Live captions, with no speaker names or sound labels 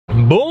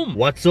Boom!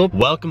 What's up?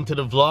 Welcome to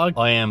the vlog.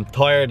 I am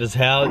tired as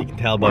hell, you can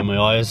tell by my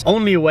eyes.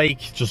 Only awake,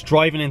 just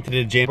driving into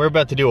the gym. We're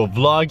about to do a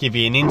vlog, give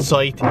you an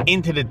insight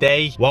into the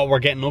day, what we're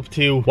getting up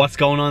to, what's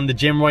going on in the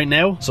gym right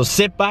now. So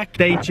sit back,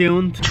 stay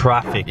tuned.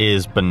 Traffic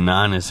is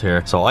bananas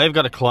here. So I've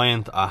got a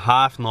client at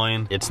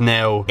 9:30. It's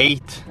now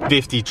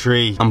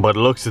 8:53, and by the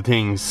looks of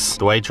things,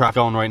 the way traffic's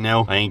going right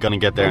now, I ain't gonna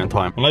get there in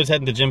time. When I was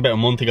heading to the gym about a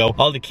month ago,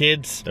 all the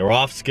kids, they were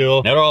off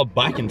school. Now they're all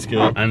back in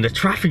school, and the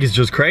traffic is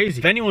just crazy.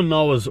 If anyone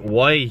knows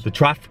why the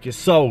traffic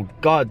is so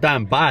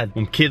goddamn bad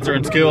when kids are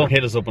in school,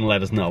 hit us up and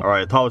let us know.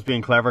 Alright, I thought I was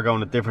being clever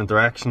going a different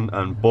direction,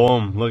 and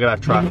boom, look at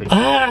that traffic.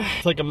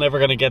 It's like I'm never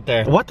gonna get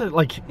there.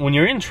 Like, when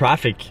you're in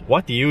traffic,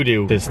 what do you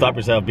do to stop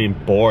yourself being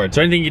bored? Is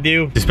there anything you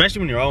do?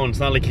 Especially when you're on, it's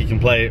not like you can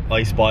play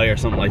I Spy or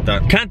something like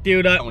that. You can't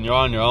do that when you're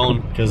on your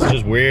own, because it's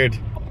just weird.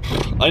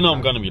 I know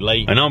I'm gonna be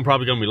late. I know I'm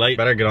probably gonna be late.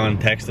 Better get on,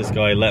 text this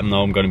guy, let him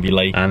know I'm gonna be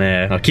late, and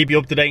I'll keep you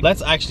up to date.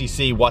 Let's actually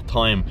see what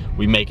time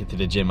we make it to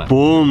the gym at.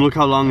 Boom, look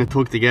how long it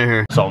took to get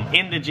here. So I'm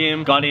in the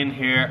gym, got in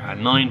here at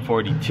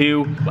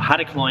 9:42. I had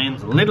a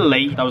client, a little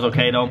late. That was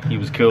okay though, he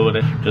was cool with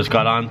it. Just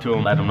got on to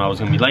him, let him know I was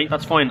gonna be late.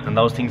 That's fine, and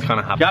those things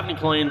kind of happen. If you have any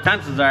clients,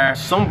 chances are at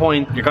some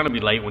point you're gonna be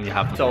late when you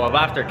have them. So I'm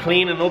after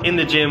cleaning up in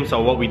the gym.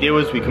 So what we do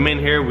is we come in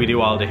here, we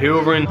do all the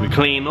hoovering, we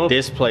clean up.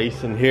 This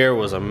place in here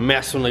was a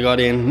mess when I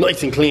got in.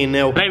 Nice and clean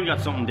now. Today we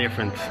got something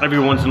different. Every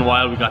once in a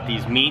while we got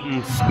these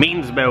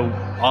meetings about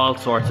all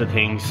sorts of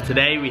things.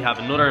 Today we have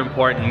another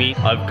important meet.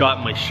 I've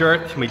got my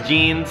shirt, my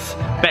jeans,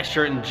 best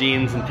shirt and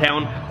jeans in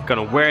town.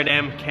 Gonna wear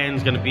them.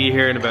 Ken's gonna be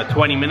here in about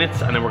 20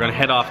 minutes, and then we're gonna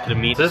head off to the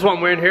meet. So this is what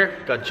I'm wearing here.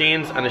 Got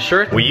jeans and a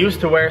shirt. We used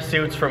to wear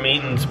suits for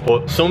meetings,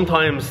 but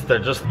sometimes they're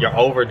just, you're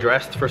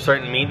overdressed for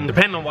certain meetings.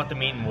 Depending on what the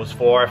meeting was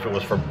for. If it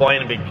was for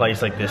buying a big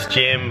place like this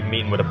gym,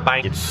 meeting with a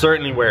bank, you'd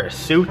certainly wear a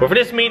suit. But for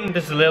this meeting,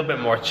 this is a little bit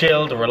more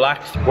chilled,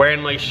 relaxed.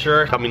 Wearing my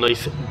shirt, got me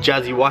nice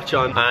jazzy watch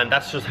on, and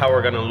that's just how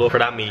we're gonna look for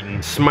that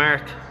meeting.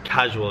 Smart,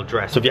 casual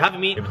dress. So if you have a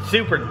meeting, if it's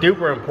super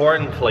duper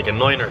important, like a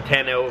 9 or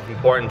 10 out of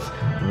importance,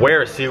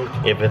 wear a suit.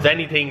 If it's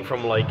anything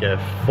from like a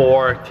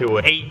 4 to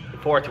a 8,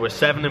 4 to a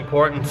 7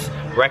 importance,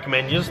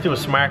 recommend you just do a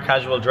smart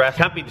casual dress.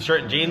 Can't beat the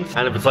shirt and jeans.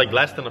 And if it's like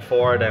less than a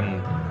 4,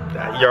 then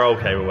you're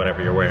okay with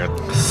whatever you're wearing.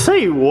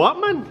 Say what,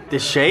 man? The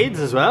shades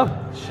as well?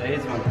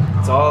 Shades, man.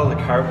 It's all the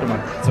carpet, man.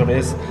 That's what it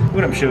is. Look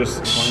at them shoes.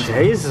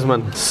 Jesus,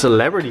 man.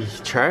 Celebrity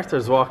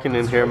charters walking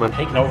in here, man.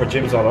 Taking over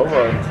gyms all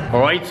over.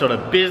 Alright, so the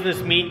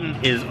business meeting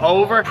is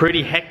over.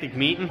 Pretty hectic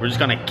meeting. We're just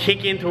gonna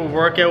kick into a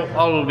workout.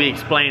 All will be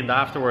explained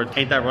afterwards.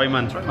 Ain't that right,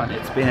 man? That's right, man.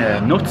 It's been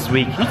a nuts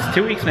week. It's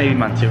 2 weeks maybe,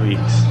 man. 2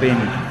 weeks. It's been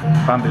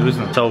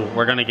bamboozling. So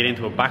we're gonna get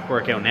into a back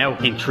workout now.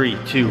 In 3,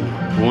 2,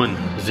 1,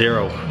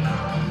 0.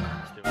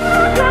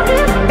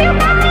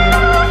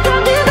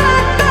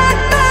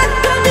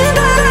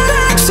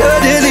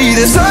 Suddenly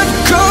the sun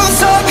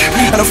comes up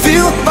and I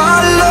feel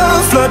my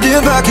love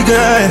flooding back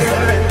again,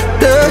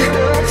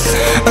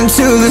 yeah.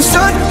 Until the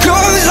sun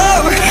comes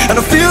up and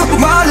I feel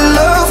my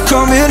love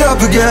coming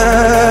up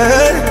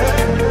again.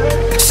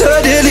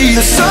 Suddenly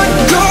the sun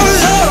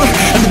goes up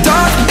and the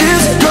dark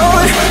is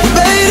gone. We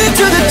made it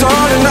to the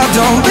dawn and I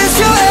don't miss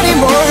you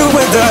anymore.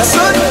 When the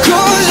sun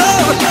goes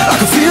up, I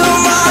can feel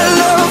my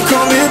love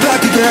coming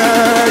back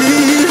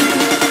again.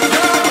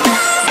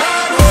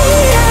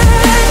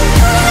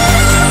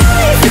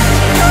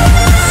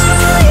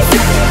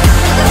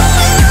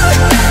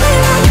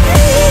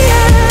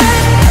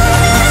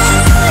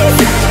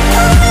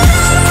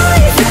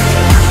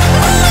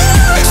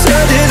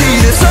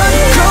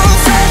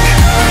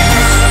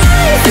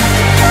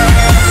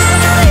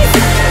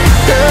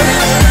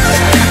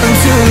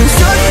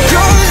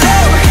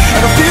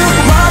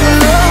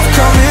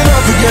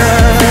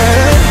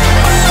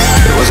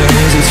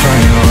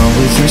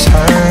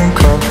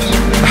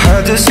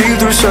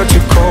 Such a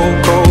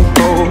cold, cold,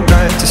 cold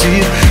night to see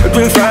it. The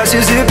green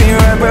flashes hit me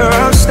right where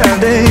I'm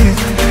standing.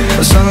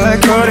 The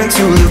sunlight cut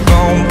into the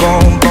bone,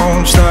 bone,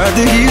 bone. Start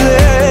to heal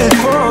it.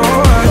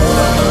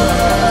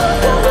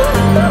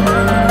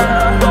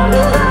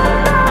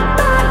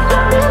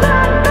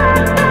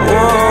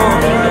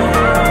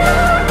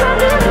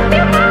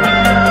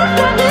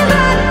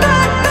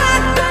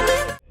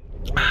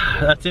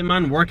 That's it,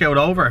 man. Workout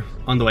over.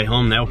 On the way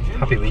home now.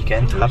 Happy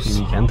weekend. Happy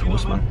weekend to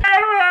us, man.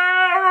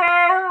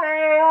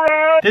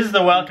 This is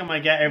the welcome I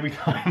get every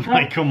time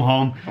I come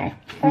home.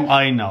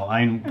 I know.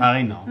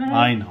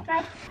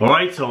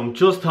 Alright, so I'm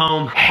just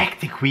home.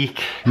 Hectic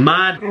week.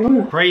 Mad,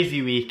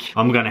 crazy week.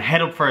 I'm gonna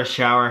head up for a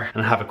shower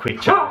and have a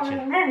quick chat with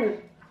you.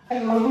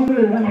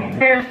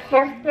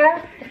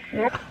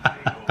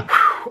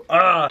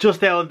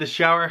 Just out of the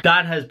shower.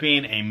 That has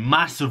been a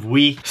massive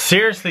week.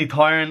 Seriously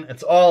tiring.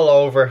 It's all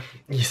over.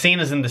 You seen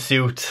us in the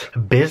suit.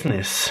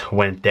 Business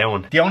went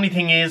down. The only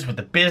thing is with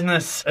the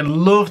business, I'd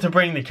love to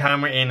bring the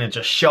camera in and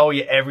just show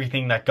you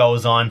everything that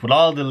goes on. With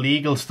all the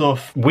legal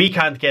stuff, we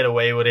can't get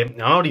away with it.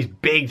 I know these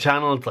big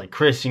channels like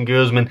Christian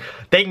Guzman,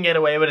 they can get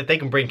away with it. They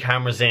can bring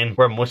cameras in.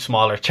 We're a much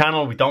smaller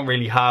channel. We don't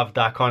really have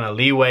that kind of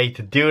leeway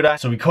to do that.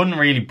 So we couldn't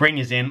really bring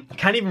us in. I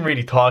can't even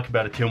really talk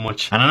about it too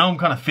much. And I know I'm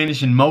kind of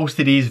finishing most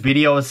of these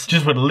videos videos,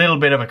 just with a little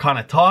bit of a kind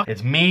of talk.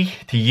 It's me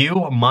to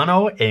you,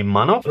 mono a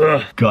mono.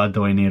 Ugh, God,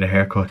 do I need a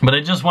haircut. But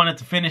I just wanted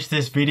to finish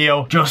this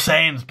video just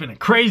saying it's been a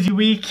crazy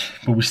week,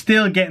 but we're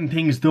still getting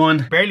things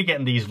done. Barely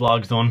getting these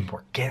vlogs done,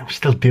 but we're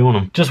still doing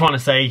them. Just want to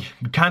say,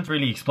 we can't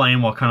really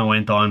explain what kind of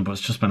went on, but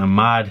it's just been a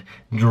mad,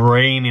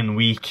 draining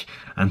week,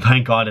 and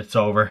thank God it's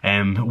over.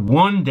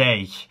 One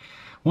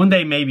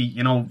day maybe,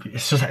 you know,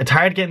 it's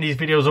hard getting these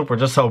videos up. We're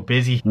just so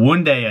busy.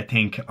 One day I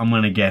think I'm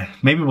gonna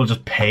maybe we'll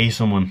just pay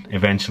someone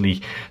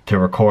eventually to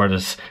record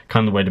us,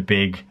 kind of the way the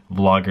big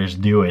vloggers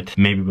do it.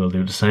 Maybe we'll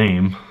do the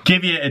same.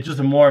 Give you just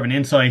a more of an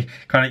insight,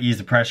 kind of ease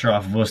the pressure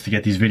off of us to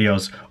get these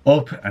videos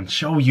up and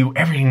show you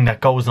everything that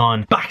goes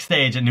on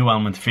backstage at New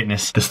Element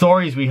Fitness. The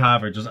stories we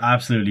have are just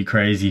absolutely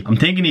crazy. I'm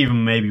thinking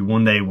even maybe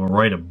one day we'll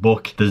write a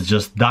book. There's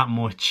just that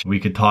much we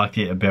could talk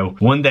to you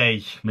about. One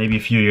day, maybe a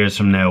few years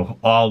from now,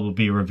 all will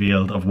be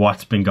revealed of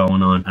what's been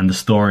going on and the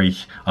story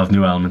of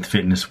New Element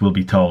Fitness will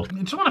be told.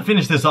 I just want to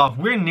finish this off.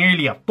 We're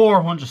nearly at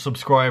 400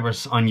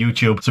 subscribers on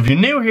YouTube. So if you're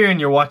new here and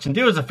you're watching,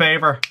 do us a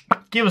favor,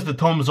 give us the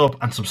thumbs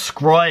up and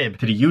subscribe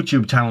to the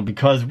YouTube channel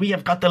because we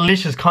have got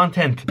delicious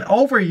content.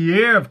 Over a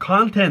year of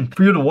content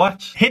for you to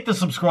watch. Hit the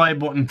subscribe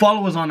button.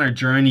 Follow us on our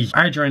journey.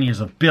 Our journey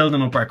is of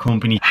building up our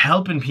company,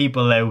 helping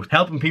people out,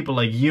 helping people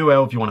like you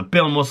out. If you want to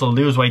build muscle,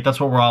 lose weight, that's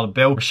what we're all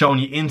about. We're showing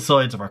you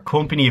insides of our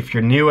company. If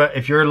you're new,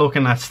 if you're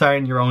looking at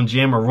starting your own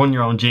gym or run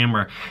your own gym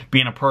or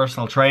being a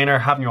personal trainer,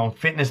 having your own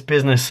fitness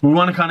business, we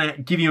want to kind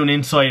of give you an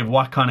insight of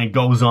what kind of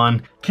goes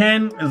on.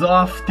 Ken is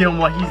off doing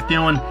what he's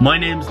doing. My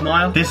name's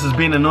Niall. This has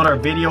been another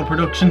video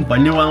production by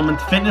New Element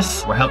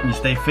Fitness. We're helping you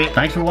stay fit.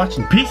 Thanks for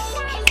watching. Peace.